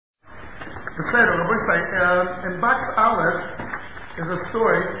In box Aleph is a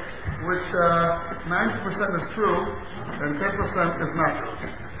story which 90% is true and 10% is not true.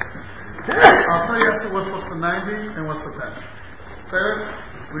 I'll tell you afterwards what's the 90 and what's the 10. Third,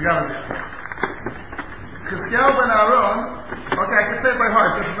 we got it there. Chizkiyahu ben Aaron, okay, I can say it by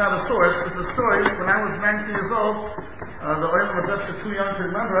heart, this is not a source, it's a story. When I was 19 years old, the oil was just too young to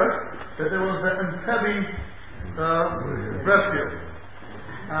remember that there was an heavy rescue.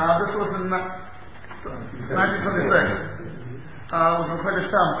 This was in 1926. It was in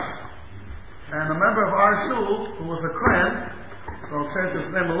Kodesh Tammuz. And a member of our shul, who was a Kohen, so I'll change his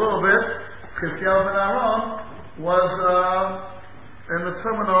name a little bit, Chizkiyahu ben Aaron, was in the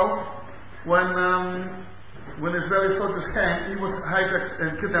terminal when Israeli soldiers came. He was hijacked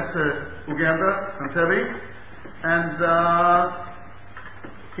and kidnapped to Uganda, Entebbe, and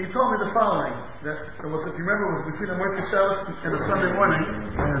he told me the following, that it was, if you remember, it was between the Motzei Shabbos and a Sunday morning.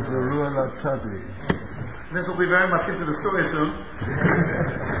 This will be very much into the story soon.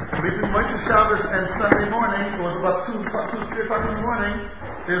 Between Motzei Shabbos and Sunday morning, it was about 3 o'clock in the morning,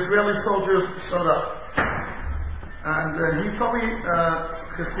 the Israeli soldiers showed up. And he told me,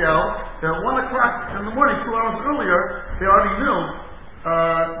 Chizkiyahu, that at 1 o'clock in the morning, 2 hours earlier, they already knew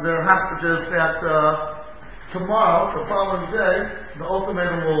their hostages that tomorrow, the following day, the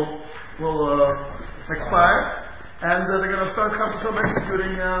ultimatum will expire, and they're going to start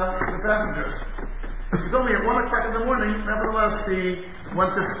executing the passengers. He told me at 1 o'clock in the morning, nevertheless, he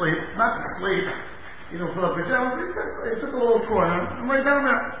went to sleep. Not to sleep, put up his pajamas. He took a little corner and lay down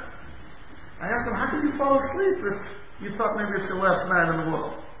there. I asked him, how could you fall asleep if you thought maybe it's your last night in the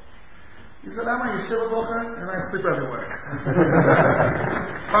world? He said, I'm a yeshiva bocher, and I sleep everywhere.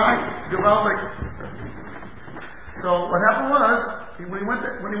 Fine, gewaldig. So what happened was, when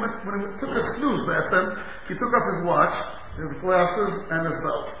he took a snooze lesson, he took off his watch, his glasses, and his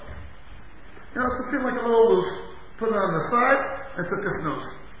belt. It seemed like a little loose. Put it on the side and took a snooze.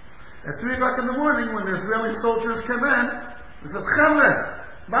 At 3 o'clock in the morning, when the Israeli soldiers came in, they said, Chevre,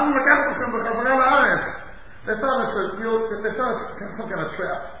 באנו לקחת אתכם בחזרה לארץ. They thought it was some kind of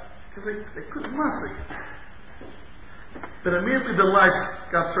trap. Because they couldn't see. But immediately the lights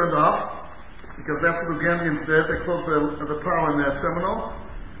got turned off, because that's what the Ugandians did. They closed the power in their terminal,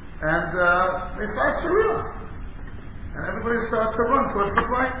 and they started to run. And everybody started to run towards the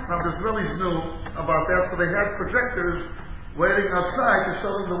plane. Now the Israelis knew about that, so they had projectors waiting outside to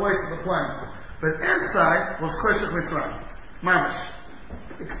show them the way to the plane. But inside was Pesach Mitzrayim, mamish,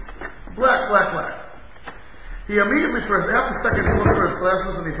 black. He immediately, after a second, he looked for his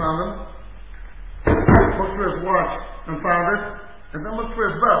glasses and he found them. Looked for his watch and found it, and then looked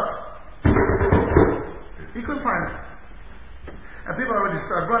for his belt. He couldn't find it. And people already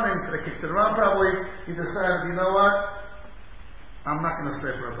started running, so they kicked it around probably. He decided, you know what? I'm not going to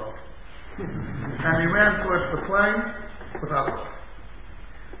stay for a boat. And he ran towards the plane without a boat.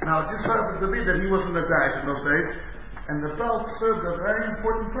 Now, it just happened to be that he wasn't a dive in those days, and the belt served a very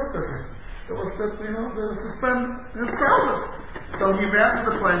important purpose. It was to, to suspend his trousers. So he ran to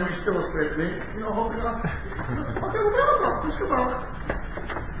the plane, he still was straight to me, holding it up. Okay, we'll go, let's go.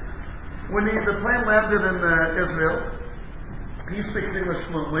 When the plane landed in Israel, he speaks English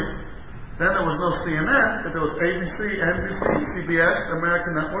fluently. Then there was no CNN, but there was ABC, NBC, CBS,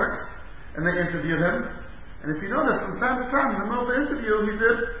 American networks, and they interviewed him. And if you notice, from time to time, in the middle of the interview,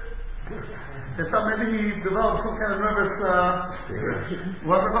 they thought maybe he developed some kind of nervous,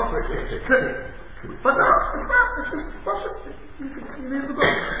 what's it called? City. But no, it's not. It's just Russia. He needs to go.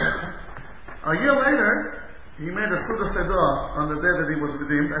 A year later, he made a Suda Seder on the day that he was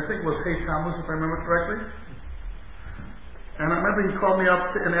redeemed. I think it was Hey Tammuz, if I remember correctly. And I remember he called me up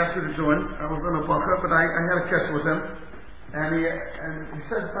and asked me to join. I was in a bunker, but I had a catch with him. And he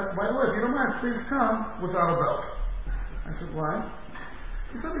said, by the way, if you don't mind, please come without a belt. I said, why?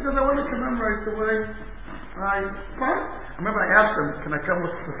 He said, because I want to commemorate the way I fought. I remember I asked him, can I come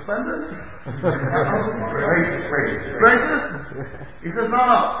with suspenders? Braces? He said, no.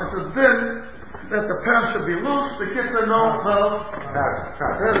 It's a din that the pants should be loose, the kids are no belt.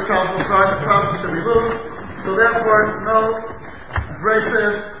 The trousers should be loose. So therefore, no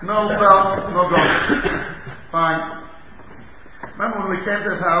braces, no belt, no gloves. Fine. Remember when we came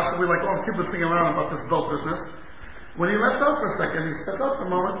to his house, we were like all kibbutzing around about this belt business. When he left out for a second, he stepped out for a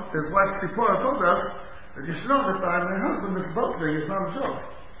moment, his wife Tzipora told us that you should know that my husband, this boat thing is not a joke.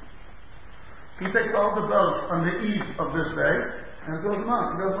 He takes all the boats on the eve of this day and throws them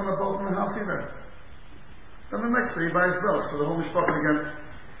out. He doesn't want a boat in the house either. Then the next day he buys boats for the whole mishpacha again.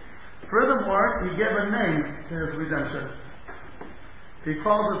 Furthermore, he gave a name to his redemption. He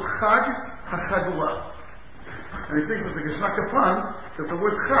calls it Chag HaChagula. And he thinks with the Geshmak fun that the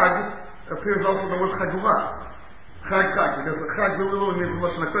word Chag appears also in the word Chagula. Chag, because the Chag literally means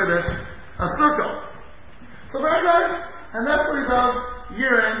Lashon HaKodesh, a circle. So very nice, and that's what he does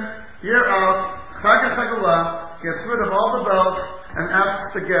year in, year out. Chag Chagula gets rid of all the bells and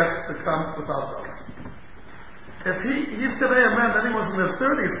asks the guests to come without bells. If he's today a man, then he was in his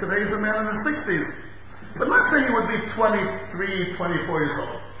 30s, today he's a man in his 60s. But let's say he would be 23, 24 years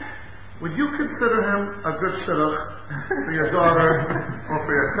old. Would you consider him a good shidduch for your daughter, or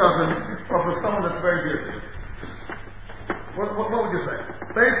for your cousin, or for someone that's very busy? What would you say?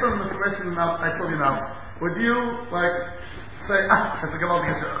 Based on the information I told you now, would you say, that's a Gavaldi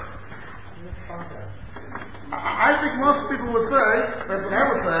shidduch? I think most people would say, that's what I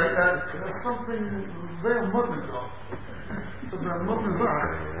would say, that there's something very Muslim though.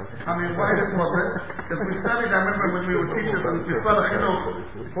 I mean, why is it Muslim? Because we studied, I remember when we were teachers, and we started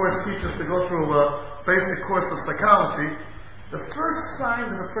forced teachers to go through a basic course of psychology. The first sign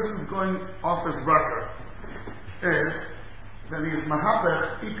that a person is going off his rocker is that he is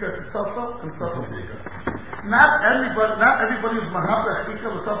Mahapech, Ikar, Tzofa, and Tzofa, Ikar. Not everybody who's Mahapech,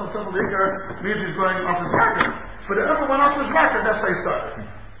 Ikar, Tzofa, Ikar means he's going off his rocker. But if everyone off his rocker, that's how he started.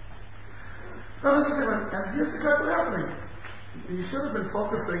 And here's exactly what's happening. He should have been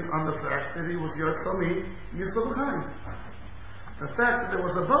focusing on the fact that he was Yotzami Yisrael. The fact that there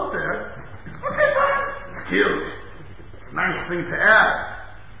was a boat there, okay, fine, cute, nice thing to add.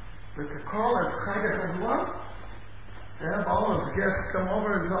 But to call it Chag HaChavua, to have all his guests come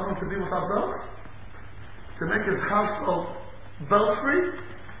over and tell him to be without belts, to make his household belt free,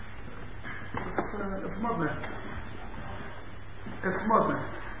 it's Muslim. It's Muslim.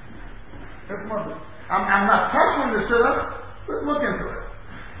 It's Muslim. I'm not touching the shidduch, but look into it.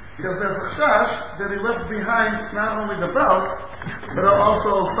 Because there's a chash that he left behind not only the belt, but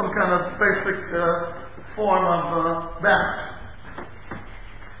also some kind of basic form of balance.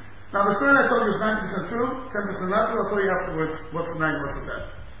 Now the story I told you is 90% true, 10% not true. I'll tell you afterwards what's the 90% of that.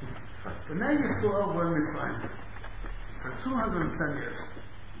 The Bnei Yisrael were in Mitzrayim for 210 years,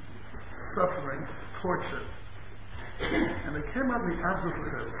 suffering, tortured, and they came out in the Azuz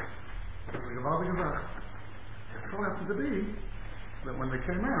Hills. It so happened to be that when they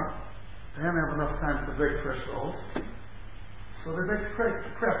came out, they didn't have enough time to bake fresh rolls, so they baked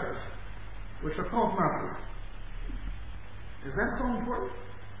crackers, which are called matzahs. Is that so important?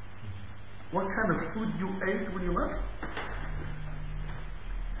 What kind of food you ate when you left?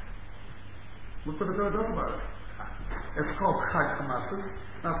 Look what the Torah does about it. It's called Chag HaMatzahs,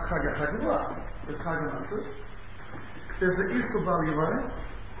 not Chag HaChavua. It's Chag HaMatzahs. There's the Isur Bal Yivai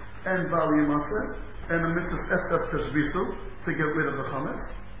and Bal Yimasa and a mitzvah Esef Tashbisu to get rid of the chametz.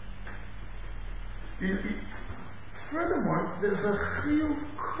 Furthermore, there's a chiyuv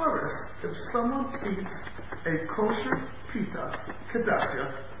chorus if someone eats a kosher pita kedashia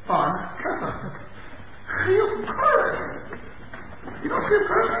on Pesach. Chiyuv chorus. You don't see a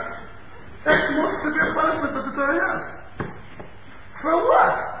chorus? That's the most severe punishment that the Torah has. For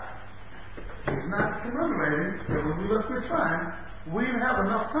what? He's not commemorating that when we left Mitzrayim, we didn't have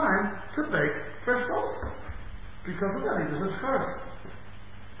enough time to bake fresh rolls. Because of that, he does his curse.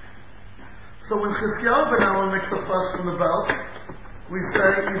 So when Chizkiyahu ben Aaron makes a fuss from the belt, we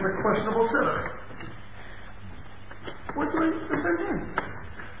say he's a questionable sinner. We're doing the same thing.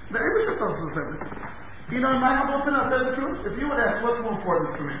 The Eibusha tells us the same thing. You know, in my humble opinion, I'll tell you the truth. If you would ask what's more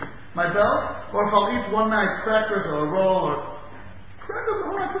important for me, my belt, or if I'll eat one night crackers or a roll or crackers,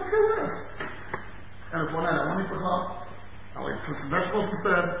 all I could care less. And if one night I want to eat the hot, I'll eat some vegetables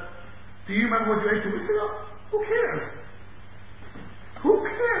instead. Do you remember what you ate 2 weeks ago? Who cares? Who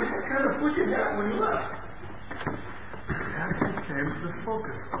cares what kind of food you had when you left? That became the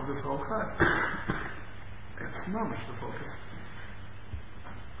focus of this whole class. It's not much the focus.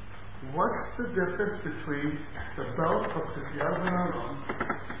 What's the difference between the belt of Chizkiyahu ben Aaron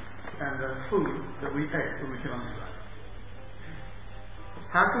and the food that we ate when we came on the side?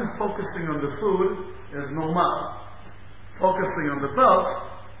 How come focusing on the food is normal? Focusing on the belt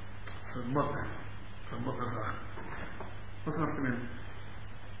is Muslim. It's a Muslim. What's the mean?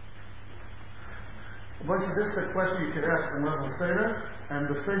 Once this is a question you can ask in level Seder, and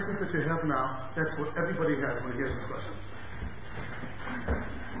the faces that you have now, that's what everybody has when he hears this question.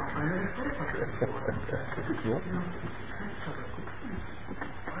 I never thought about that before.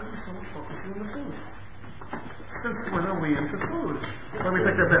 Why are we so much focusing on the food? Since when are we into food? Let me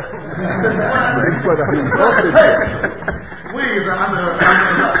take that back. We is under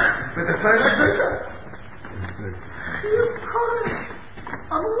with the same exercise. He's calling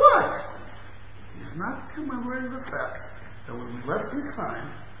on what? He's not commemorating the fact that when we left Mitzrayim,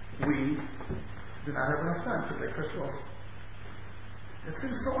 we did not have enough time to make fresh rolls. It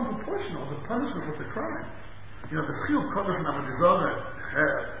seems so unproportional, the punishment with the crime. You know, the Chiyuv Kodesh and Amadizonah,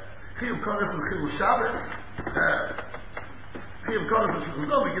 Chiyuv Kodesh and Chiyuv Shabbos, Chiyuv Kodesh and Chiyuv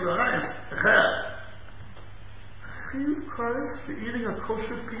Zom, Gil Arayim, Chiyuv Kodesh for eating a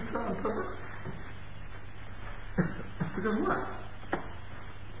kosher pizza on Pesach? Because what?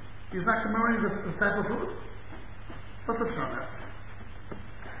 He's not commemorating this type of food? What's the term there?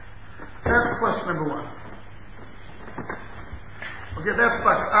 That's question number one. Okay, that's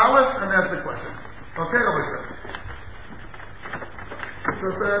box Aleph, and that's the question. Okay, over here. So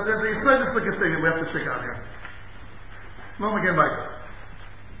there's the scientific thing that we have to check out here. Let me get back.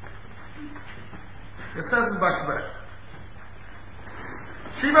 It says in box back.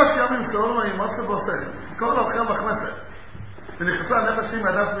 Shiva Shamim Shalom Yimotze Bosei. Kol Ochel Bachleset. ונכנסה נפשים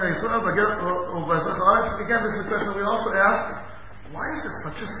מהדף מישראל ובאזרח הארץ. Again, this is a question we also ask, why is it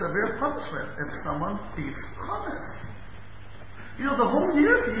such a severe punishment if someone eats chametz? You know, the whole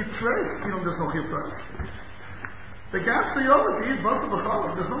year to eat treif, there's no chiyuv. The gas to yom to eat basar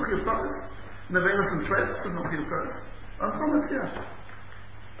b'challah, there's no chiyuv. Nevelas and treif, there's no chiyuv. Until it's here.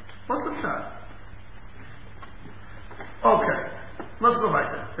 What's the shot? Okay, let's go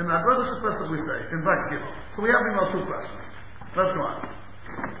back there. In the Agradah Pesach we say, in Bak Gimel. So we have two questions. Let's go on.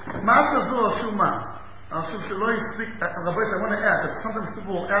 Matzah zu al Shuma. Al Shum Shaloi speak. Rabbi, I want to add that sometimes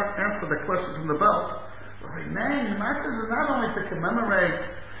people will answer the questions in the belt. They'll say, "Nay, Matzah is not only to commemorate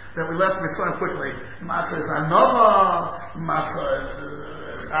that we left Mitzrayim quickly. Matzah is Anova. Matzah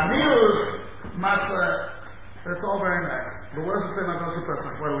is Anius. Matzah. That's all very nice. But what does it say in Agradah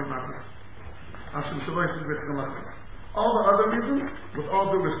Pesach? Why do we Matzah? Al Shum Shaloi speak with Gemachos. All the other reasons, with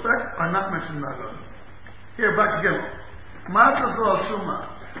all due respect, are not mentioned in Agradah. Here, back again. Matzah zu al Shuma,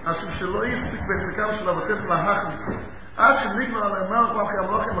 asher shelo yistik be'tzikam shel avotenu lahachnis, עד שנגמר עליהם מלך מלכי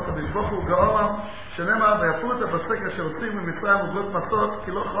המלכים הקדוש ברוך הוא גאורם, שנאמר ויפו את הבשק אשר הוציאו ממצרים ובנות מצות,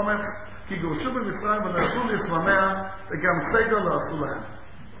 כי לא חומץ, כי גורשו במצרים ונעשו לשממיה, וגם סגר לא עשו להם.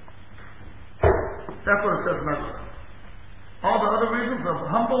 That's what it says in Agradah. All the other reasons of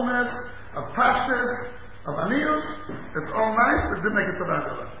humbleness, of pashtus, of anius, it's all nice, but it didn't make it to the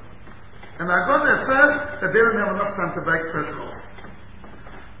Agradah. And the Agradah says that they didn't have enough time to bake festivals.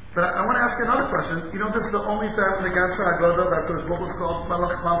 But I want to ask you another question. You know, this is the only time in the Gansha Agradah that Kodesh Baruch Hu is called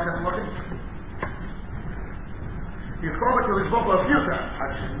Malach Malchim Malchim. He's called the Kodesh Baruch Hu a few times.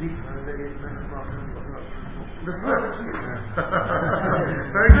 This is it.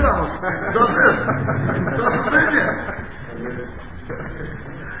 Very good, Amos. Just this. Just this.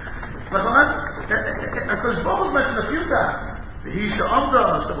 And Kodesh Baruch Hu is mentioned a few times. והיא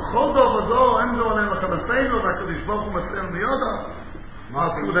שעמדה, שבכל דור ודור עמדו עליהם לחלצינו, והקדוש ברוך הוא מסער מיודה. מה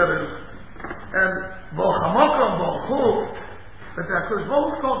עשו that is? And Baruch HaMokom, Baruch Hu, that the Kodesh Baruch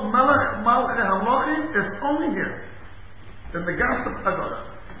Hu is called Melech Malchei HaMlochim is only here, in the Gas of Agradah.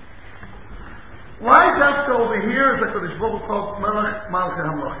 Why just over here is the Kodesh Baruch Hu called Melech Malchei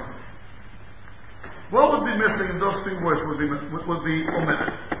HaMlochim? What would be missing in those three words would be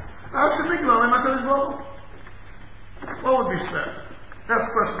omitted? How should we go in HaKadosh Baruch Hu? What would be said? That's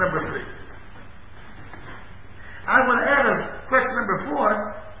question number 3. I want to add as question number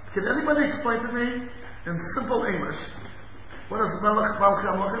 4. Can anybody explain to me in simple English what does Melech Malchei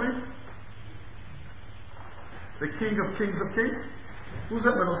HaMlochim mean? The King of Kings of Kings? Who's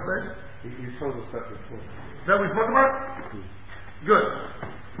that middle stage? He shows us that before. That we spoke about? Good.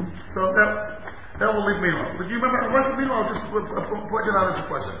 So that will leave me alone. But do you remember? I'll just point it out as a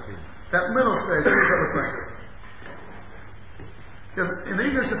question. That middle stage, what is that referring to? Because in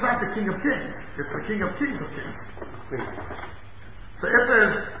English, it's not the King of Kings. It's the King of Kings of Kings. So if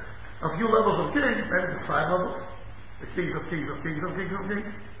there's a few levels of kings, maybe it's 5 levels. The Kings of Kings of Kings of Kings of Kings.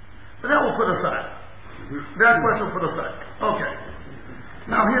 But that we'll put aside. That question we'll put aside. Okay.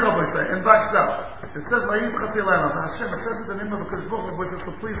 Now here I'll say, in Bakshah, it says, Vayim Chatilana, Hashem, it says in the name of the Kodesh Baruch Hu,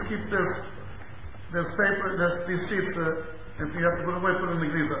 so please keep this paper, these sheets, if you have to put away, put in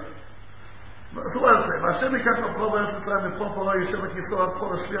the Gniza. So what does it say? Hashem ייקח לפרעה בארץ מצרים לפרוע פרעה יושב בכיסאו עד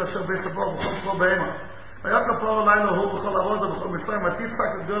כל השביע אשר בית הבור וכל פרעה בהמה. ויקח פרעה לילה הוא בכל עבודה ובכל מצרים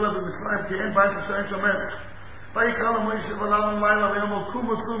ותצעק את גדולה במצרים כי אין בית אשר אין שומר. ויקרא למוישה ולנו לילה ויאמר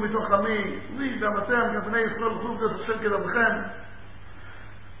קומו צאו מתוך עמי לי גם אתם גם בני ישראל צאו את השם כדרכם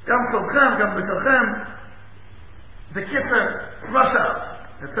גם צורכם גם בקרכם. בקיצר, rush out.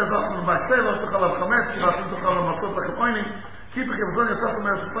 It says also in Bakse, לא תאכל על חמץ כי לא תאכל על מצות לכם עוינים. Keep the Chipozon yourself from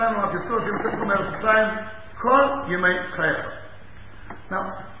Eretz Mitzrayim, and if you're still from Eretz Mitzrayim, Kol Yemei Chayecha. Now,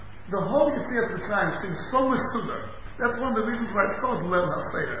 the whole Yetzias Mitzrayim seems so misudar. That's one of the reasons why it's called Leil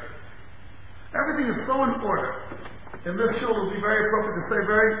HaSeder. Everything is so in order. In this shul, it would be very appropriate to say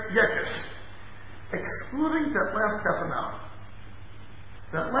very yekish, excluding that last half an hour.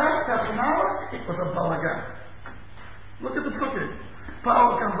 That last half an hour was a balagan. Look at the cooking.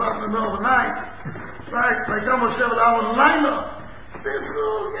 Power comes up in the middle of the night. Right? Like almost 7 hours later.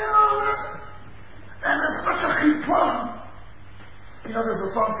 And it's such a chipon. You know, there's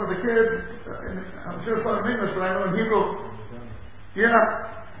a song for the kids. I'm sure it's not in English, but I know in Hebrew.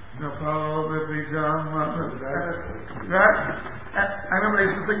 Yeah. The power of the pajama. Right? And I remember I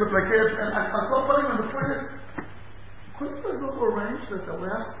used to sing with my kids, and I was so funny when the point is, couldn't the little arrange that the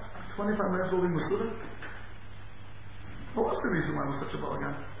last 25 minutes will be Masuda? What was the reason why it was such a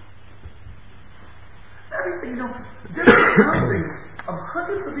balagan? Everything, you know, different things of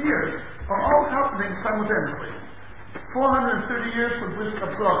hundreds of years are all happening simultaneously. 430 years from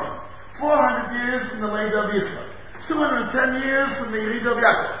Pesach, 400 years from the Leida of Yisrael, 210 years from the Yerida of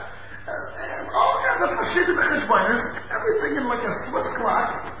Yaakov. All kinds of Hashid and Cheshbonis, everything in like a Swiss clock,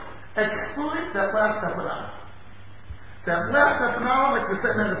 excluding that last half an hour. That last half an hour, like we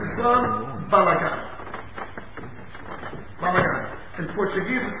said in the Chipozon, balagan. Balagan. In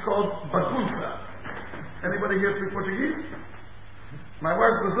Portuguese, it's called bagunça. Anybody here speak Portuguese? My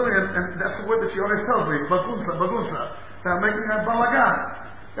wife's Brazilian, and that's the word that she always tells me, bagunça, bagunça. Now I'm making a balagan.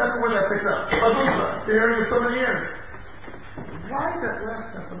 That's the word I picked up. Bagunça. They're hearing it so many years. Why that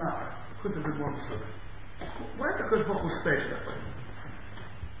last half an hour couldn't have been more specific? Why did the book stage that way?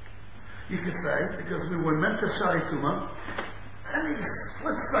 You could say, because we were meant to shari tuma, any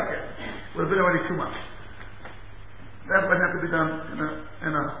split second would have been already too much. That would have to be done in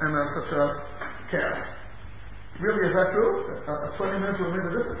such a chaos. Really, is that true? 20 minutes will make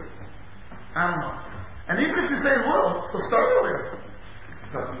a difference. I don't know. And even if you say it will, so start earlier.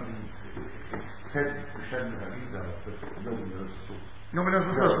 Nobody knows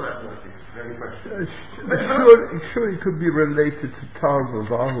the source of that. Sure, it could be related to Tar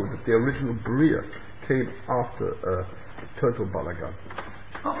Vavahu, that the original Bria came after total balagan.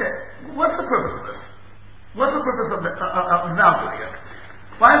 Okay, what's the purpose of this? What's the purpose of now doing it?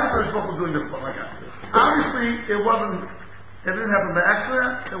 Why is the First Book doing this balagan? Obviously, it didn't happen by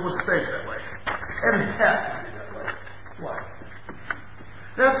accident, it was staged that way. And it has to be that way. Why?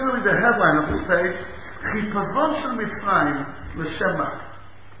 That's really the headline of this page. Chipozon shel Mitzrayim l'shem ma.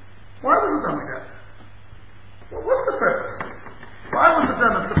 Why was it done like that? Well, what's the purpose? Why was it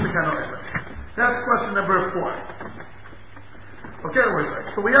done in such a kind of way? That's question number 4. Okay, wait a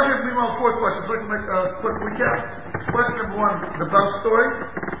second. So we have here meanwhile 4 questions. So we can make a quick recap. Question number 1, the bus story.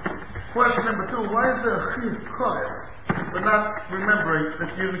 Question number 2, why is there a chiv kodesh for not remembering that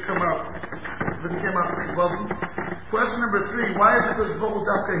you didn't come out, that you came out of Chipozon? Question number 3, why is it this Bohu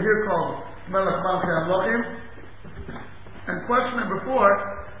Dafka here called Melech Malchei Amlochim? And question number 4,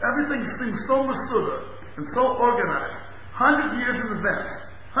 everything seems so masuda and so organized, 100 years in advance,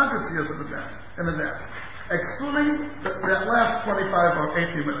 excluding that last 25 or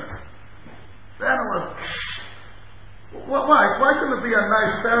 18 minutes. Then it was, why? Why couldn't it be a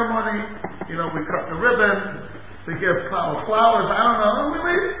nice ceremony? You know, we cut the ribbon, we give flowers, I don't know, we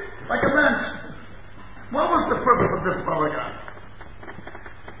leave like a bench. What was the purpose of this balagan?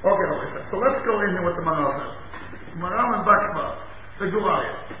 Okay, so let's go in here with the Maharal says. Maharal and Bakshba, the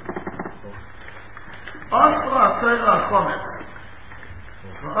Gulaya. Asra Atzera Achomet.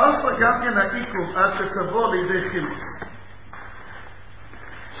 Asra Gamken Ha'ikuv Ad Shekavo Lidei Chilus.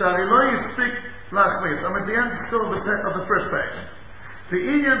 Shari lo yispeak lachmis. I'm at the end still of the first page. The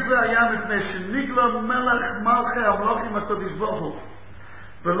Inyan Ze Haya Mipnei Sheniglo Melech Malchei Amlochim HaKadosh Baruch Hu.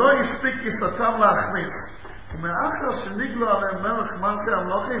 ולא יספיק כיסתם להחמיץ. ומאחר שנגלו עליהם מלך מלכי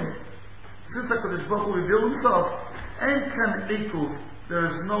המלכים, since הקדוש ברוך הוא revealed himself, אין כאן עיכוב, there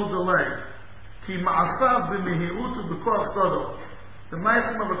is no delay. כי מעשיו במהירות ובכוח דודו. The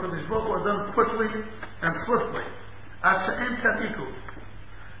מעשים of הקדוש ברוך הוא are done quickly and swiftly. עד שאין כאן עיכוב.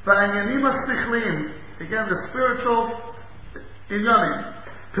 והעניינים השכליים, again the spiritual עניינים,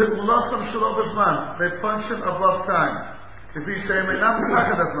 פעולתם שלא בזמן, they function above time. כפי שהם אינם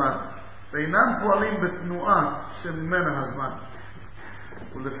תחת הזמן, ואינם פועלים בתנועה שממנה הזמן.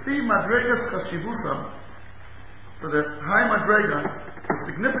 ולפי מדרגת חשיבותם, so the high madrega, the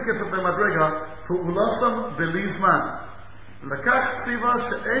significance of the madrega, פעולתם בלי זמן. לקח כתיבה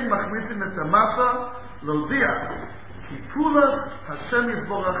שאין מחמיצים את המסה להודיע, כי פעולת השם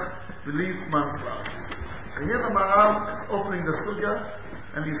יתברך בלי זמן כלל. So here the Maharal is opening the sugya,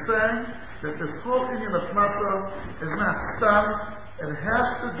 and he's saying that this whole union of Matzah is not stam, it has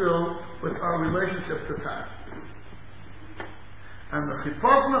to do with our relationship to time. And the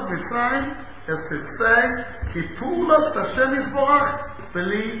Chipozon of Mitzrayim is to say, Ki Pulat Hashem Yisborach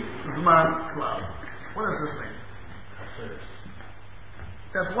Beli Zman Klal. What does this mean?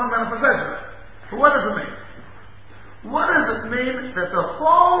 That's one manifestation. But what does it mean? What does it mean that the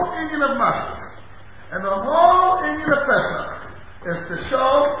whole Indian of Mashiach and the whole Indian of Pesach is to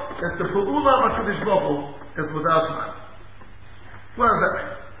show that the Pu'ula of HaKadosh Baruch Hu is without man? What does that mean?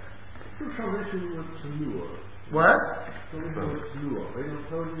 The translation was Tnuah. What? Tnuah.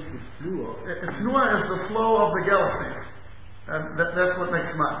 Tnuah is the flow of the galaxies. And that's what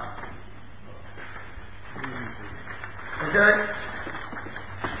makes man. Okay?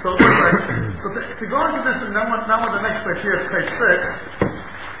 So to go into this, and now with the next page here, page 6,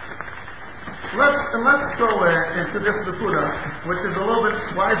 let's go into this Nakuda, which is a little bit,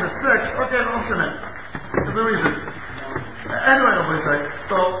 why is it 6? Okay, no, there's a reason. Anyway, nobody's right.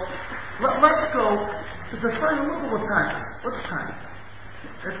 So, let's go to define a little bit what time is. What's time?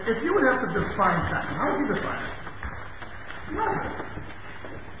 If you would have to define time, how would you define it? Nothing.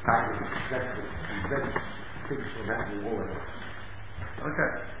 Time is that's things will happen all of us.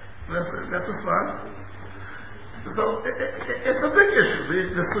 Okay, that's a fun. So it's a big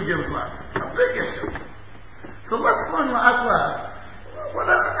issue. The sugya of Islam, a big issue. So let's learn La'at.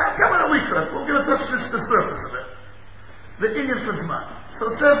 Come in a week, we're going to touch just the surface of it. The Indian for Zman.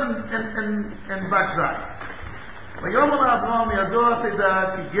 So it says in Bakzai, this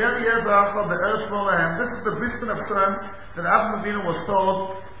is the Brisbane of Son that Avraham Avinu was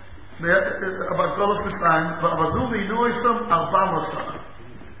told about Golus Mitzrayim.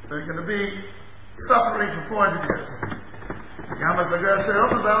 They're going to be suffering for 400 years.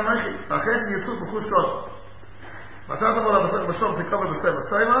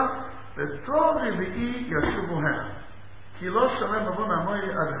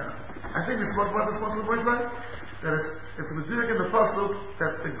 I think it's what is supposed to be like. That it's Mitzrayim in the Pasuk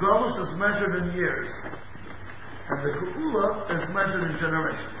that the Golus is measured in years, and the Geula is measured in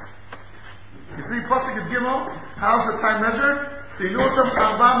generations. You see, Pasuk is Gimel. How's the time measured?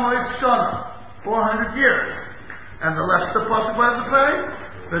 400 years. And the last the Pasuk, what does it say?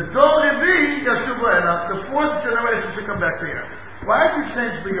 The Dol Levi Yashuv Le'ena, the fourth generation should come back here. Why did you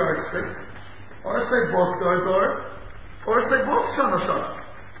change the yardstick? Or say both Dor, or say both Shana.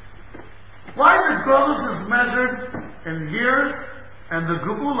 Why the Golus is measured in years and the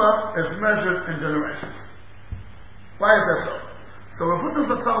Geula is measured in generations? Why is that so? So Rav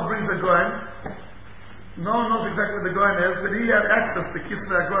Zatzal brings a Goyen. No one knows exactly what the Goyen is, but he had access to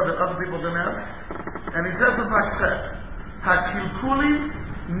Kisvei HaGor that other people didn't have. And he says in Makseh, HaKilkulim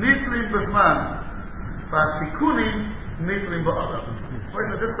nitlim b'zman, v'Hatikunim nitlim ba'adam. Wait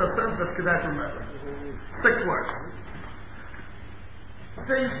a minute, this is a sentence that's kedai to remember. 6 words.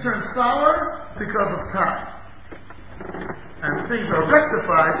 Things turn sour because of time. And things are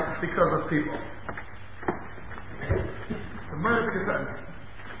rectified because of people. The murder sentence.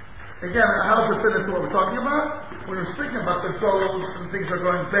 Again, how does it fit into what we're talking about? When we're speaking about the goals and things are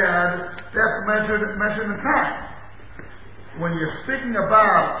going bad, that's measured in time. When you're speaking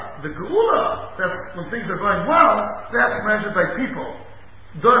about the Geula, that's when things are going well, that's measured by people.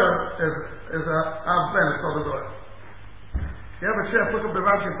 Dor is a Av Ben, it's called a Dor. You have a chance, look up the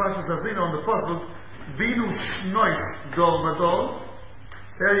Rashi and Pashas Avinu on the Pasuk, Binu Shnois Dol Madol.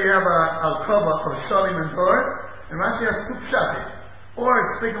 There you have a Al-Kova of Shalim and Dor, and Rashi has 2 pshatim. Or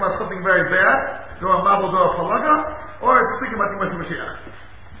it's speaking about something very bad, Dor Mabel, Dor Palaga, or it's speaking about the Mashiach.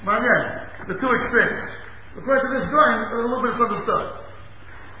 Manyan, the 2 extremes. The question is going, a little bit is understood.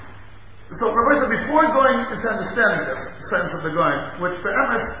 So, Rabbi said, before going into understanding this sense of the going, which for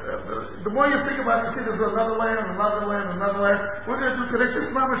Emes, the more you think about it, you see there's another layer, and another layer, and another layer. We're going to do today just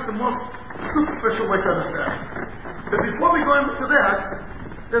the most superficial way to understand. But before we go into that,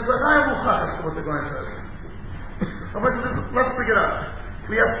 there's a high muchachas to what the going says. Let's figure it out.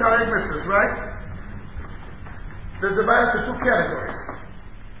 We have Shari mitzvahs, right? They're divided into 2 categories.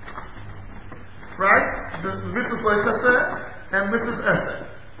 Right? The mitzvahs loisaseh and mitzvahs eseh.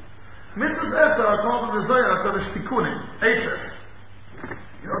 Mitzvahs eseh are called in the Zohar HaKadosh Tikunim, Eishes.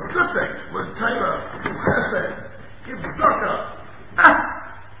 You know, good things. With Torah, with Chesed, give tzedakah.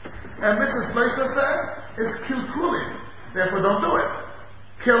 And mitzvahs loisaseh is kilkulim. Therefore, don't do it.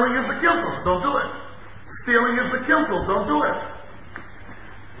 Killing is the kilkul, don't do it. Stealing is the kilkul, don't do it.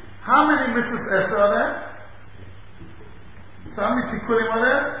 How many mitzvahs eseh are there? So how many tikulim are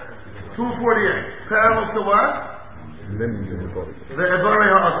there? 248. Parallel to what? Limbs in the body. The Evari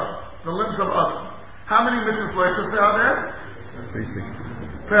HaAdam, the limbs of Adam. How many mitzvahs loisaseh are there?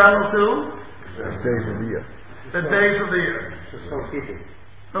 360. Parallel to? The days of the year. The days of the year.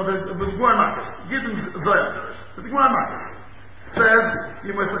 No, the Gemara Makkos. Gidon Zoyah. The Gemara Makkos says,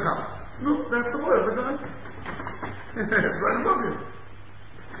 you must come. No, that's the word of the guy. It's right above you.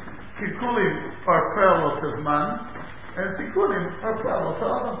 Tikulim are parallel to Zman, and Tikulim are parallel to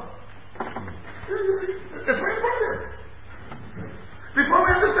Adam. It's very important. Before we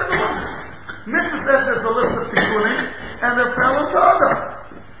understand the word, Mrs. says there's a list of tikkunim, and they're parallel to Adam.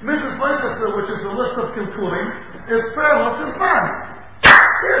 Mrs. Leicester, which is the list of tikkunim, is parallel to Zman.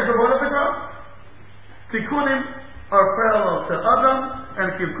 Here's the word of the God. Tikkunim are parallel to Adam,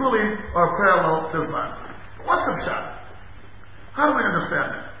 and tikkunim are parallel to Zman. What's the pshat? How do we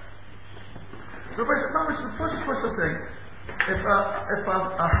understand it? So, the first thing, if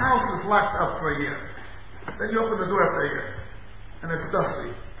a house is locked up for a year, then you open the door after a year, and it's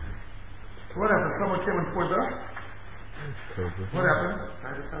dusty. So what happens? Someone came and poured dust? What happens?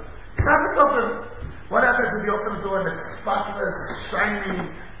 Traffic open. What happens if you open the door and it's spotless,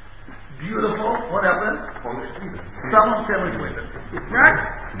 shiny, beautiful? What happens? Someone came and cleaned it. Right?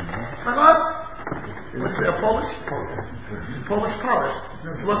 What? What's it? Polish polish.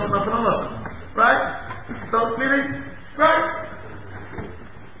 It's nothing on nothing. Right? So meaning, right?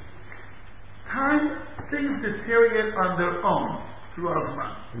 Time, things deteriorate on their own throughout the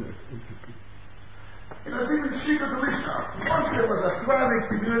month. Even Shika Delisha. Once there was a thriving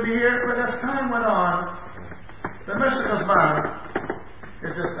community here, but as time went on, the message of man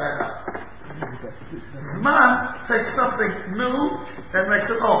is just died out. Man takes something new and makes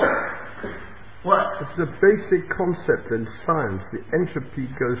it old. What? It's the basic concept in science. The entropy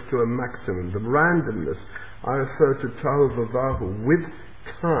goes to a maximum. The randomness, I refer to Tahu Vavahu. With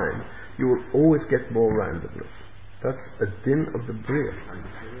time, you will always get more randomness. That's a din of the Bria.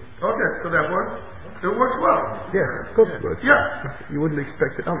 Okay, so therefore, it works well. Yes, of course it works. Yeah. You wouldn't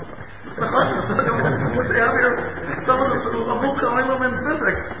expect it otherwise. What they have here, some of the in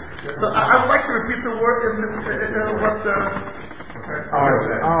physics. So I would like to repeat the word in what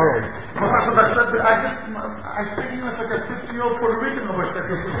Aaron. I think you like a 50-year-old Puerto Rican over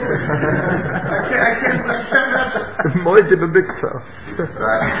there. I can't imagine. Moide bebikta.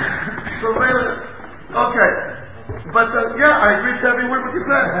 So later, okay. But yeah, I agree to every word what you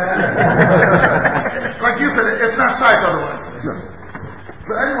said. Like you said, it's not sight otherwise.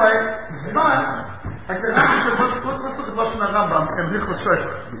 So anyway, but let's look at the Lashon HaRambam in Hilchos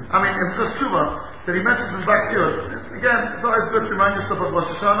Shofar. I mean, in Hilchos Tshuva that he mentions in Bakiyot. Again, it's always good to remind yourself of Rosh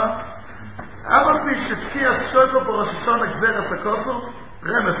Hashanah.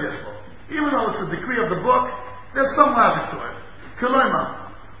 Even though it's a decree of the book, there's some logic to it.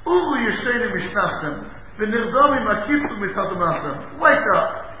 Koloima, Uru Yesheni Mishnastem. Wake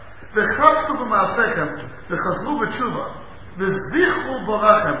up.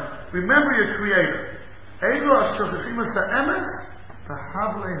 Remember your Creator. They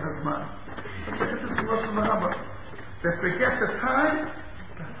forget the time.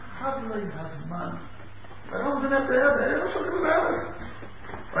 I don't think that's the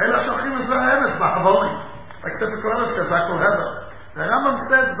except the Quran says, the Rambam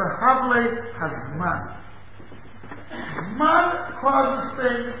says, B'havlei Hazman. Man causes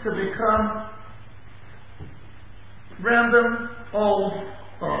things to become random, old,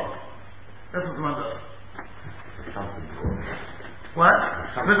 old. That's what man does. What?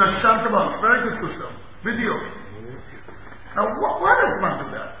 Very good question. Video. Now, why does man do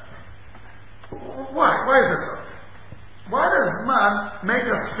that? Why? Why is it so? Why does man make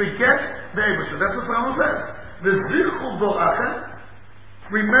us forget the Eibusha? That's what Rambam says. The Zichu Borachem.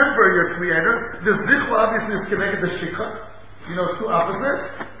 Remember your Creator. The Zichu obviously is connected to Shikha. You know, two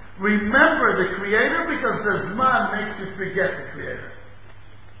opposites. Remember the Creator because the Zman makes you forget the Creator.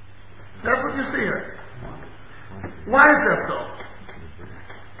 That's what you see here. Why is that so?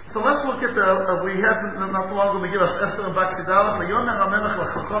 So let's look at we had not so long ago, we give us Esther and Bakidala.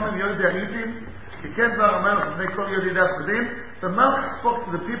 The Melch spoke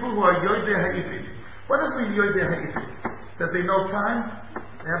to the people who are Yodei Ha'itim. What does it mean Yodei Ha'itim? That they know time?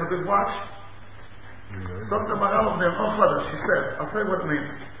 They have a good watch? Dr. Maharal she said, I'll tell you what it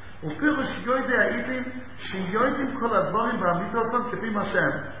means. ופירוש יוידי האיתים שיוידים כל הדברים והמיתוסון כפי השם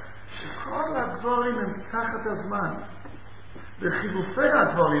שכל הדברים הם תחת הזמן וחילופי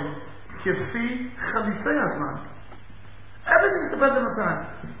הדברים כפי חליפי הזמן. Everything depends on the time.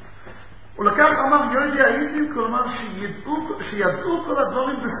 ולכך אמר יוידי האיתים כלומר שידעו כל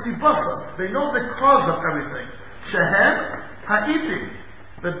הדברים בסיבוסם. They know the cause of everything. שהם האיתים.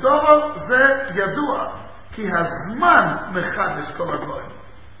 ודובר זה ידוע כי הזמן מחדש כל הדברים.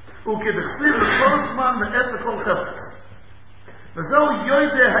 וכדכתיב לכל זמן מעת לכל חפץ. וזהו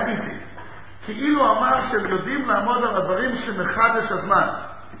יוידי האיתי. כאילו אמר שהם יודעים לעמוד על הדברים שמחדש הזמן.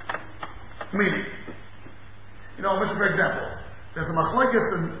 Meaning, for example, there's a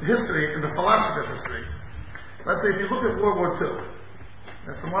machlokes in history, in the philosophy of history. Let's say if you look at World War II,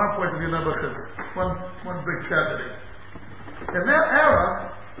 and from our point of view, one big tragedy. In that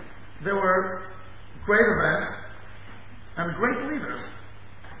era, there were great events, and great leaders.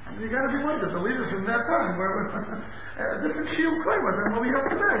 I mean, you got to be one of the leaders from that time were different shield climate than what we have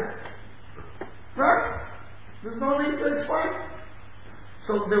today. Right? There's no need to explain.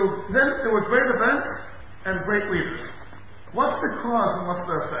 So there were great events and great leaders. What's the cause and what's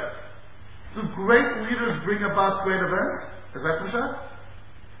the effect? Do great leaders bring about great events? Is that the shot?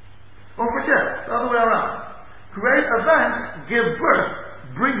 Or forget, the other way around. Great events give birth,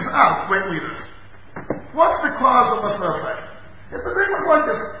 brings out great leaders. What's the cause and what's the effect? It's a big one like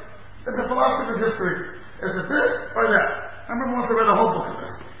this. In the philosophy of history, is it this or that? I remember once I read a whole book of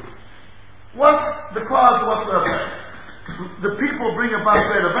this. What's the cause and what's the effect? The people bring about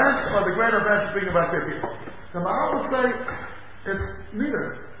great events, or the great events bring about great people? The Maharal will say, it's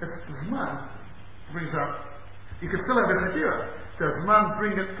neither. It's Zman brings out. You can still have an idea. Does Zman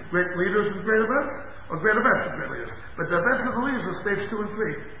bring great leaders and great events? Or great events and great leaders? But the events of the leaders are stage 2 and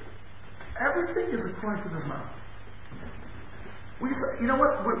 3. Everything is according to the Zman. You know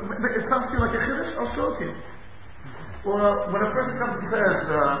what? It sounds to you like a chiddush. I'll show it to you. Well, when a person comes and says,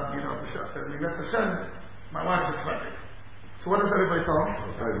 that's Hashem, my wife is expecting. So what does everybody tell him?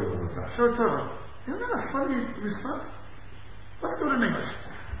 Sure, tell him. You know, that's funny response. Let's do it in English.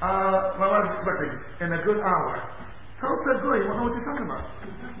 My wife is expecting in a good hour. Tell us that good. You won't know what you're talking about.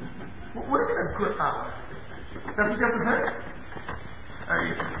 What do you mean a good hour? That's what you have to say?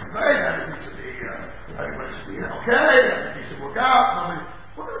 You can say that it needs to be, everybody should be okay, and you should work out.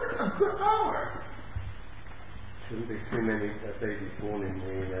 What do you mean a good hour? Shouldn't be too many babies born in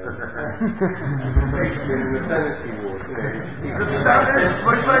the maternity ward.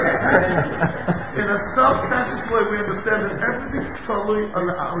 In a self-conscious way, we understand that everything's totally on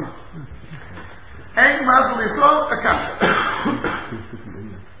the hour. Ein mazel yisrael akasha.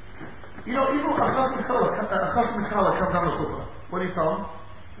 You know, even a chasm mikala comes down the sukkah. What do you tell him?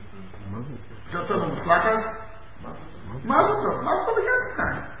 Just tell him slackers. Mazel tov. Mazel tov again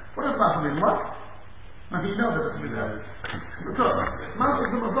time. What does mazel mean? What? Now you know that it's mitzvah. Mazel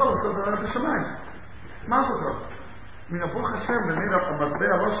is the mazal of the Shemayim. Mazel tov. I mean, Baruch Hashem, they made up a Mazbei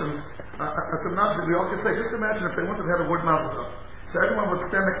Roshim, a Tanakh that we all can say. Just imagine if they wanted to have a word Mazel tov. So everyone would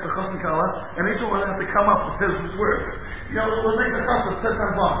stand next to Chassan Kala, and each one would have to come up with his words. You know, we'll make the Chassan 10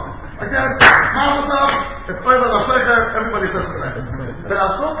 times long. Again, Mazel tov, it's over the Sheikha, everybody says the same. But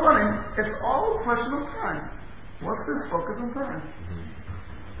I'm so funny, it's all a question of time. What's this focus on time?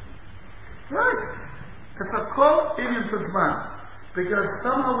 Right. It's a call Indian to Zman. Because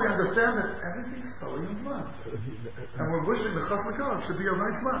somehow we understand that everything's totally in Zman. And we're wishing the Chassan Kala should be a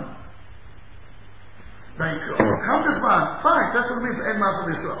nice Zman. Thank you. How does Zman? Fine, that's what it means, Ein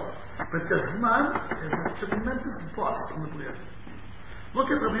Mazel Yisrael. But the Zman is a tremendous boss in the Bria. Look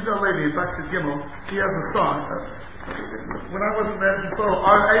at Rabbi Levi in Bakshit Gimel. He has a song. When I was in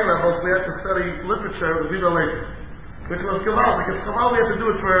our A levels, we had to study literature with Rabbi Levi, which was Kaval, because Kaval we had to do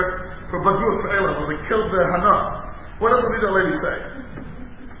it for Bagur, for A levels. They killed the Hana. What does Rabbi Levi say?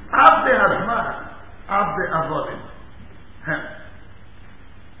 Abde Hazman, Abde Avodim. Hem.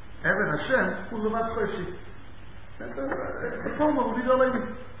 Even Hashem, Ulumat Choshi. That's the poem of Rabbi Levi.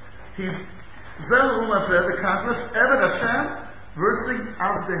 He's Zel Umat the contrast, Even Hashem, versing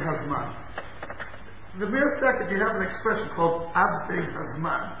Abde Hazman. The mere fact that you have an expression called Abde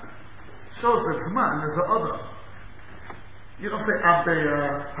Hazman shows that Zman is the other. You don't say Abde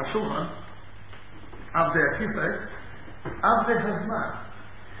Hashulchan, Abde Akifeh, Abde Hazman.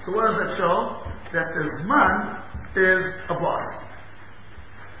 So what does that show? That the Zman is a boss.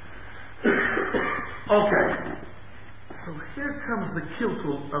 Okay. So here comes the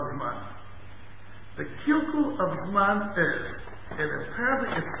kilkul of Zman. The kilkul of Zman is, and apparently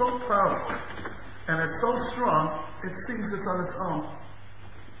it's so powerful and it's so strong, it thinks it's on its own.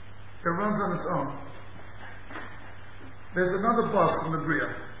 It runs on its own. There's another boss from the Bria.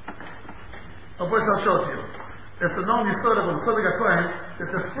 Of course, I'll show it to you. It's a known Yisod of Tzadik HaKohen. It's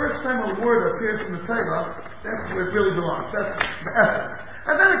the first time a word appears in the Torah. That's where it really belongs. That's the essence.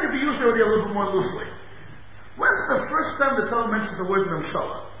 And then it can be used already a little bit more loosely. When's the first time the Torah mentions the word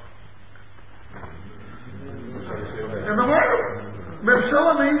Memshala? In the world.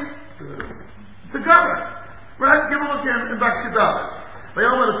 Memshala means to govern. Right? Give a look in Bakshit Dalet.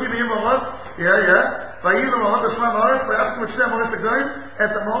 ויהי למורות השמע מאורץ, ויחסו את שתי המורות הגדולים,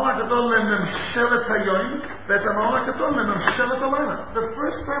 את המאור הגדול לממשלת היום, ואת המאור הקטון לממשלת הלילה. The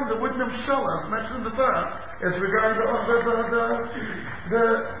first time the word Memshala is mentioned in the Torah is regarding the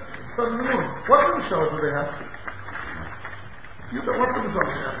sun and the moon. What Memshala do they have? What Memshala do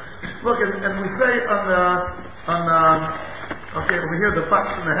they have? Look, and we say okay, we hear the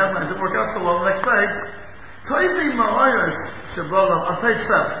facts and the headlines that work out so well. Next page, Toivi Ma'oyos Shabolam, on page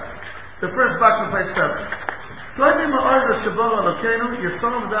 7. The first box on page 7. Toivi ma'or v'shabor alokenu,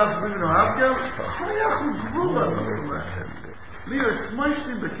 Yisrael v'daz v'vinu ha'avkel, Chayachu gvura v'shalem. Li'er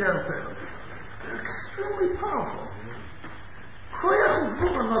smoishim b'ker te'el. They're extremely powerful. Chayachu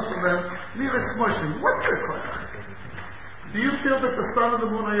gvura v'shalem, li'er smoishim. What's their koyach? Do you feel that the sun and the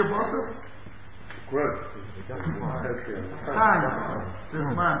moon are your bosses? Good. Time.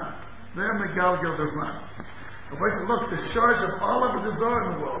 There's man. They're Megalgel, there's man. The way to look, the charge of all of the Zohar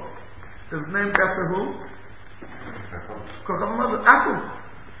in the world is named after who? Aku.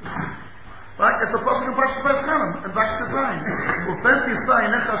 Right? It's a person in Pasha Pesach and back to time. Ufen tisa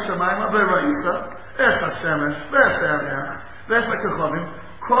inecha shamayma ve'ra'isa es ha-shemesh ve'es ha'ariach ve'es ha-kechovim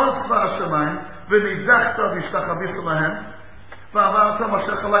kol tzva ha-shamayim v'nidachta v'ishtachavisa lahem v'avarata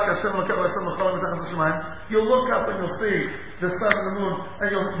Moshe chalak Hashem l'keh l'Hashem l'cholim v'tachas ha-shamayim. You'll look up and you'll see the sun and the moon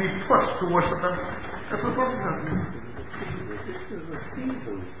and you'll be pushed to worship them. That's what the person says. This is the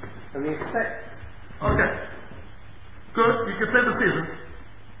season and the effect. Okay. Good, you can say the season,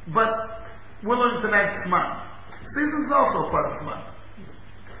 but we're learning tonight Zman. Season's also part of Zman.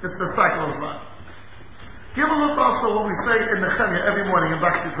 It's the cycle of Zman. Give a look also what we say in Nehemiah every morning in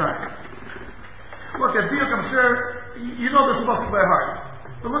Bakti Zion. Look, at Diuk, I'm sure you know this book by heart.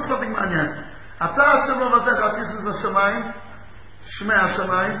 But look something manyan. Ata Hashem Lovatech Atisis Hashemayim, Shmei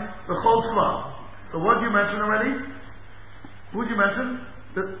Hashemayim, V'chol Tzvam. So what did you mention already? Who did you mention?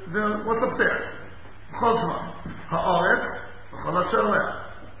 What's upstairs? V'chol Tzvam. Ha'oretz, V'chol Asher Leah.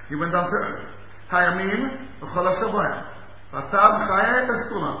 He went down to earth. Hayamim, V'chol Asher Bohem. V'atav Chayet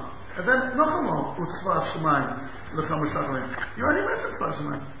Eskulam. And then, Nochamo, Utzva Shemayim, L'cham Shachlim. You already mentioned Utzva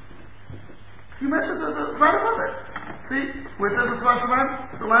Shemayim. You mentioned the right above it. See, where it says Utzva Shemayim,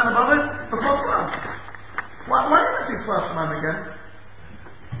 the line above it, V'chol Tzvam. Why do you mention Utzva Shemayim again?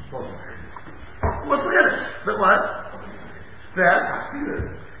 What's the it? That what? That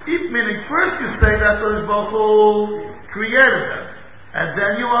meaning first you say that those vocal created them, and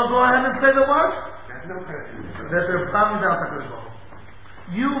then you all go ahead and say the what? That they're bowing down to this vocal.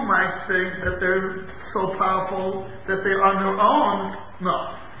 You might think that they're so powerful that they on their own. No,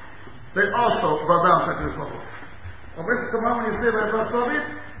 they also bow down to this vocal. When you say that about Soviet,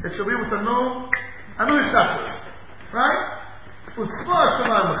 it should be with a new status, right?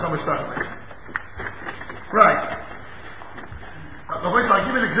 Right. I'll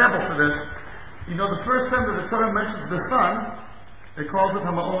give you an example for this. You know, the first time that the Torah mentions the sun, it calls it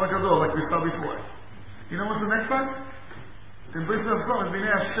Hama'or Gadol, like we saw before. You know what's the next one? In Bris of Torah, B'nei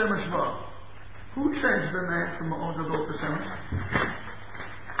Hashem Shva. Who changed the name from Ma'or Gadol to Shemesh?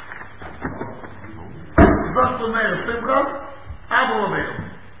 Zach L'Meir Simcha, Abu Avinu.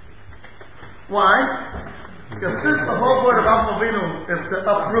 Why? Because since the whole word of Abu Avinu is the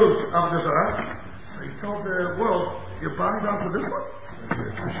uproot of the Torah, he told the world, you're bowing down to this one?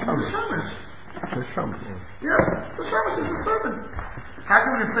 The Shemesh. The Shemesh. Yes, the Shemesh is the servant. How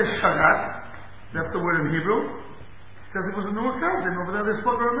can we say Shagat? That's the word in Hebrew. Because it was a new account, and over there they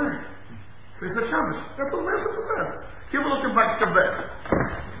spoke Aramaic. So he said Shemesh. That's what the Meshach says. Give a look in Bakshka Bet.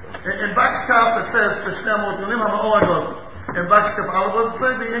 In Bakshka it says, Peshnei Motulim HaMa'or Gadol. In Bakshka Aleph it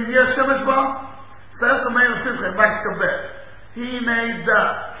says, in Yer Shemesh Ba, says the main Simcha in Bakshka Bet. Hinei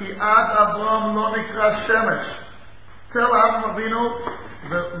da, ki ad Avram lo nikra Shemesh. Tell Avram Avinu,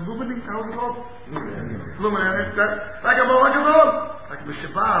 the illuminating, how's it called? Illuminating, like a Mo'or Gadol. Like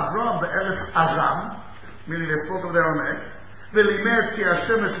B'Sheba Avram, the Eretz Aram, meaning they spoke of their Aramaic. ולימד כי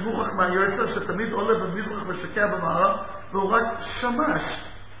השמש מוכח מהיועצה שתמיד עולה במזרח ושקע במערב והוא רק שמש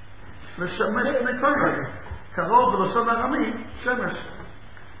לשמש נקרא קרוב בלשון ארמי שמש.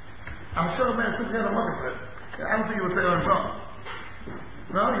 I'm sure the man sitting here in the market said, I don't think you would say I'm wrong.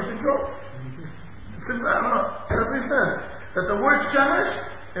 No, you think so? I don't know. That's what he said. That the word shemesh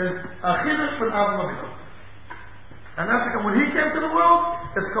is a chiddush from Avram Avinu. And that's like when he came to the world,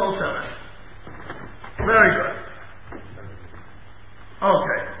 it's called shemesh. Very good.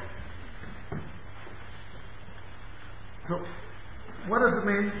 Okay. So, what does it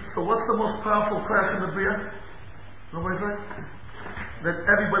mean? So what's the most powerful crash in the Bria? Nobody's right? That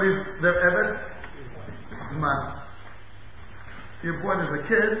everybody's their Eved? Zman. You're born as a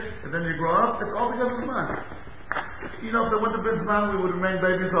kid, and then you grow up, it's all because of Zman. You know, if there wouldn't have been Zman, we would remain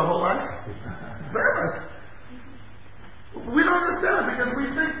babies our whole life. Very much. We don't understand it because we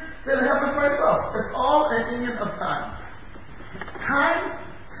think that it happens by itself. It's all an union of time. Time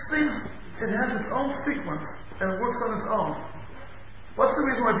thinks it has its own sequence and it works on its own. What's the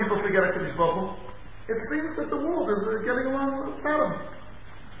reason why people forget HaKadosh Baruch Hu? It seems that the world is getting along without him.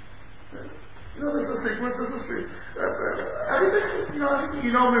 You know, there's a sequence, there's a street. Everything,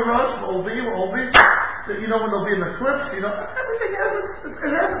 you know, Mirage, Olvi, When there'll be an eclipse, everything has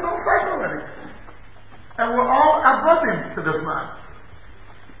its own cycle already. And we're all above to this man.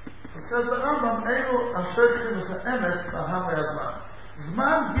 It says the Rambam,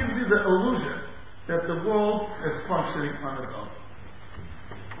 Zman gives you the illusion that the world is functioning on its own.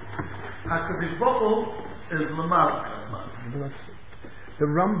 HaKadosh Baruch Hu is L'mal Zman. The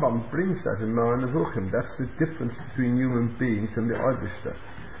Rambam brings that in Maharal. That's the difference between human beings and the Eibishter.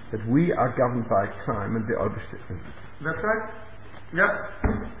 That we are governed by time and the Eibishter isn't. That's right. Yep.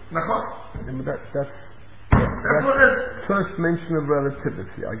 That's what it is. First mention of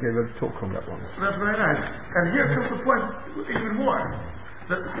relativity. I gave a talk on that one. That's very nice. And here comes the point even more.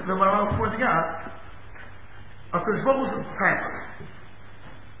 That Maharal is pointing out, HaKadosh Baruch Hu is timeless.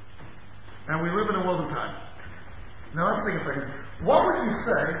 And we live in a world of time. Now let's think a second. What would you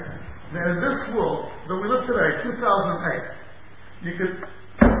say that in this world that we live today, 2008, you could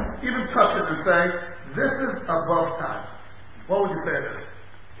even touch it and say, this is above time? What would you say it is?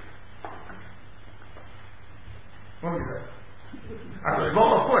 What would you say? Well,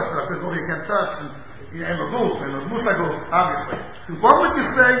 of course, because you can't touch and the move, obviously. What would you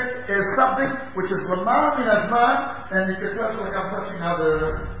say is something which is L'mal min hazman, and you can touch like I'm touching now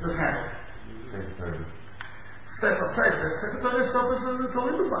this handle? Secretary stuff is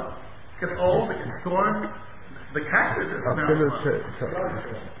totally good one. It gets old, it gets torn. The cactus is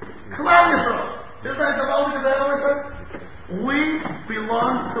we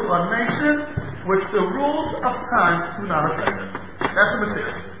belong to a nation which the rules of time do not affect it. That's the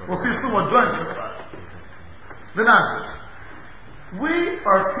material. We'll see someone joins us. The Nazis. We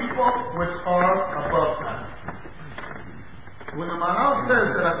are people which are above time. When the Maharal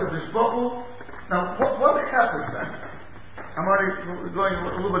says that HaKadosh Baruch Hu, now, what happens then? I'm already going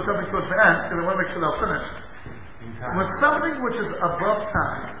a little bit jumping towards the end, because I want to make sure I'll finish. When something which is above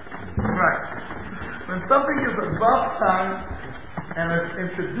time, right? When something is above time and is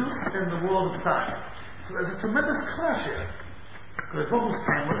introduced in the world of time, so there's a tremendous clash here. Because Baruch Hu is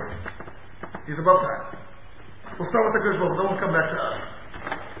timeless, he's above time. We'll start with the Baruch Hu, then we'll come back to us.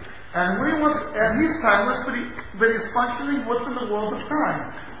 And he's timeless, but he's functioning within the world of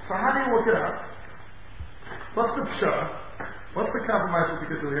time. So how do you work it out? What's the pshah? What's the compromise that you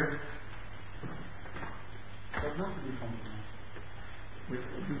could do here? There's nothing to be compromised.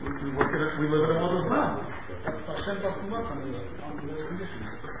 We work it. We live in a world of man. That's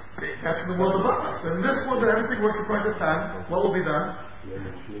the world of us. In this world, that everything works according to time. What will be done?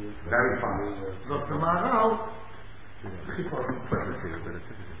 Very fast. Look, the Maharal, Chipozon.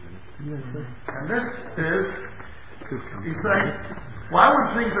 And this is, he's saying, why when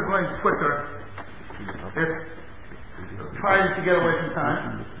things are going quicker, it's trying to get away from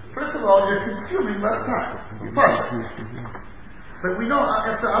time. First of all, you're consuming less time. But we know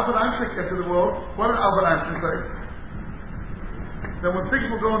after Albert Einstein came to the world, what did Albert Einstein say? That when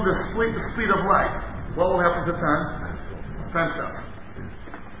things will go in the speed of light, what will happen to time? Time stops.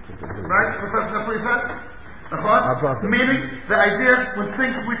 Right? Professor, that's what he said? Meaning, the idea when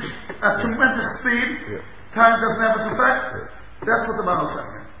things reach a tremendous speed, time doesn't have its effect. That's what the Maharal said.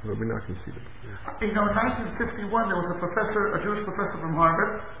 Well, we're not considered. In 1951, there was a Jewish professor from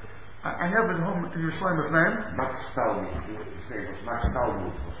Harvard. I have at home in Yerushalayim his name. Max Talmud.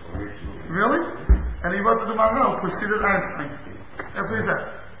 Really? And he wrote to the Maharal, preceded Einstein. That's what he said.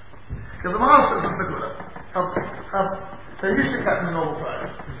 Because the Maharal says something good. So he should get the Nobel Prize.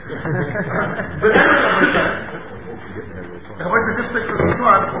 But anyway, I want to just take this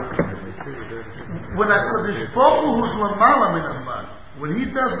one. When HaKadosh Baruch Hu who's L'mal min hazman, when he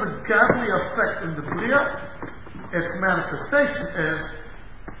does the godly effect in the Bria, its manifestation is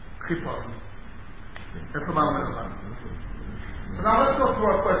Chipozon. It's L'mal min hazman. So now let's go through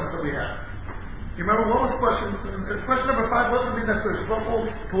our questions that we have. You remember what was question number 5? What does it mean that HaKadosh Baruch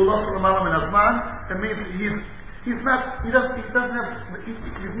Hu who lost L'mal min hazman? It means he's not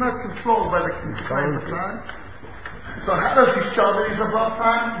controlled by the constraints of time. So how does he show that he's above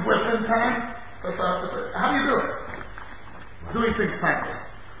time, within time? How do you do it? Doing things timeless.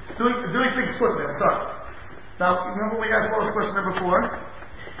 Doing things quickly, I'm sorry. Now, remember we asked what was question number 4?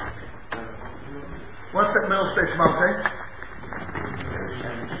 What's that middle stage, Malke?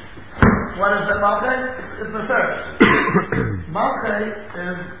 What is that, Malke? It's the third. Malke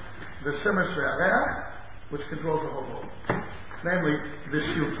is the Shemesh Ve'areach, which controls the whole world. Namely, the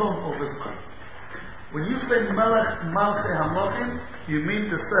Shilton of this man. When you say Melech Malchei Hamochim, you mean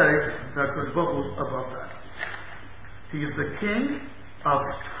to say that HaKadosh Baruch Hu is above that. He is the king of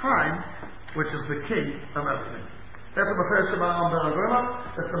time, which is the king of everything. That's what Maharal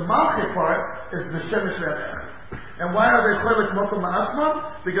said. That the Malchei part is the Shemesh Ve'areach. And why are they Chelek Mokom Ma'asma?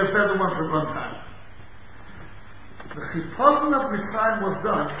 Because they're the ones that run time. the Chipozon of Mitzrayim was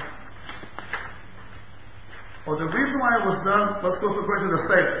done, or the reason why it was done, let's go according to the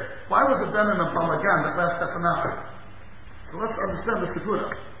Seder. Why was it done in a balagan that lasts half an hour? So let's understand the Sikura.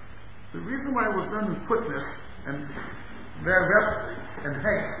 The reason why it was done in quickness and very rapidly and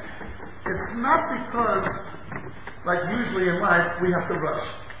haste, it's not because, like usually in life, we have to rush.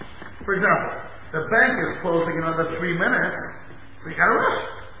 For example, the bank is closing in another 3 minutes, so you gotta rush.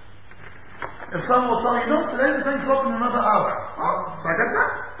 If someone will tell you, no, today the bank's open in another hour. Oh, so I got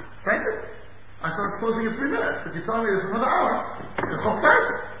that. Thank you. I started closing in 3 minutes. If you tell me there's another hour, it's so fast.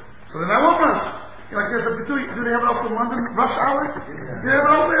 So then I won't rush. Like there's a do they have it also in London? Rush hour? Do they have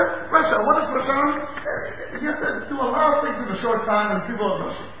it over there? Rush hour. What is rush hour? You have to do a lot of things in a short time and people are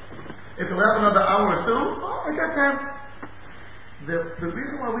rushing. If you have another hour or two, oh, I got time. The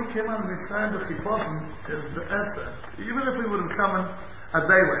reason why we came on Mitzrayim the Chipozon is the answer. Even if we would have come in a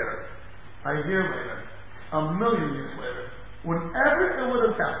day later, a year later, a million years later, whenever it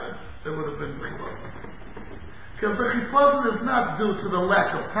would have happened, it would have been the Chipozon. Because the Chipozon is not due to the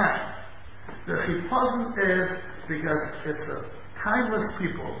lack of time. The Chipozon is because it's a timeless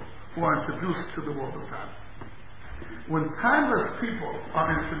people who are introduced to the world of time. When timeless people are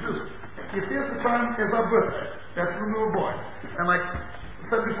introduced, you see at the time is our birthday. That's when we were born. And like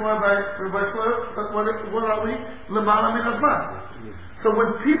said before by Rabbi Fleur, what are we? L'mala min hazman. So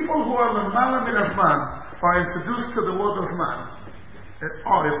when people who are l'mala min hazman are introduced to the world of man, it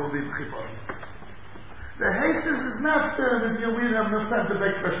always will be the Chipozon. The hastes is not that we didn't have enough time to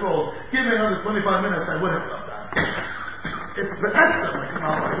bake fresh rolls. Give me another 25 minutes, I would have done that. It's the essence, like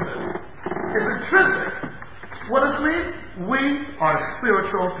Maharal said. It's intrinsic. What does it mean? We are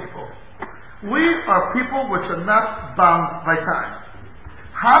spiritual people. We are people which are not bound by time.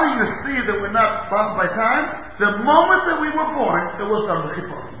 How do you see that we're not bound by time? The moment that we were born, it was done with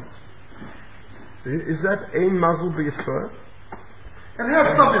Chipozon. Is that ein mazel b'Yisrael? And it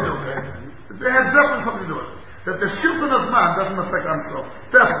has something to do with it. It has definitely something to do with it. That the shilton of man doesn't affect himself.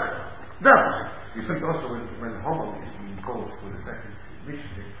 Definitely. You think also when Homo is being called for the second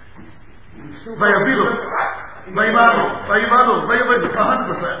mission, Vayavilu, 100%.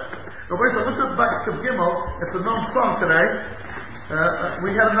 The way to look at back to Gimel, it's a known song today.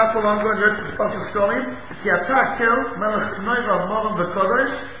 We had it not so long ago in Yerushalayim Pasuk Sholim. Ki ata kel melech noiva morim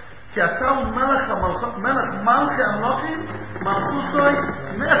v'kodesh. Ki ata melech malchi amlochim malchusoi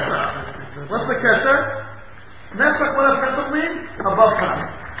nesach. What's the kesher? Nesach, what does nesach mean? Above time.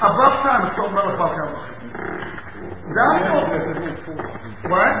 Above time is called melech malchi amlochim.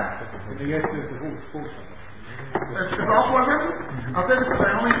 What? It's also a verse? I'll tell you something.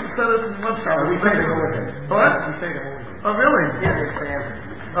 I only said it in one shot. We say it over there. What? We say it over there. Oh, really? Yeah.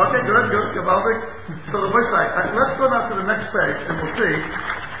 Okay, good. Gabaldik. So the voice let's go now to the next page and we'll see.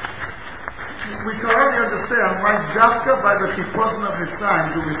 We can already understand why Javka by the Chipozon of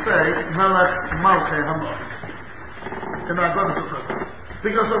Mitzrayim do we say Melech Malchei Hamor. In our brothers and sisters.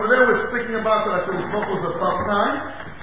 Because over there we're speaking about that it was above time.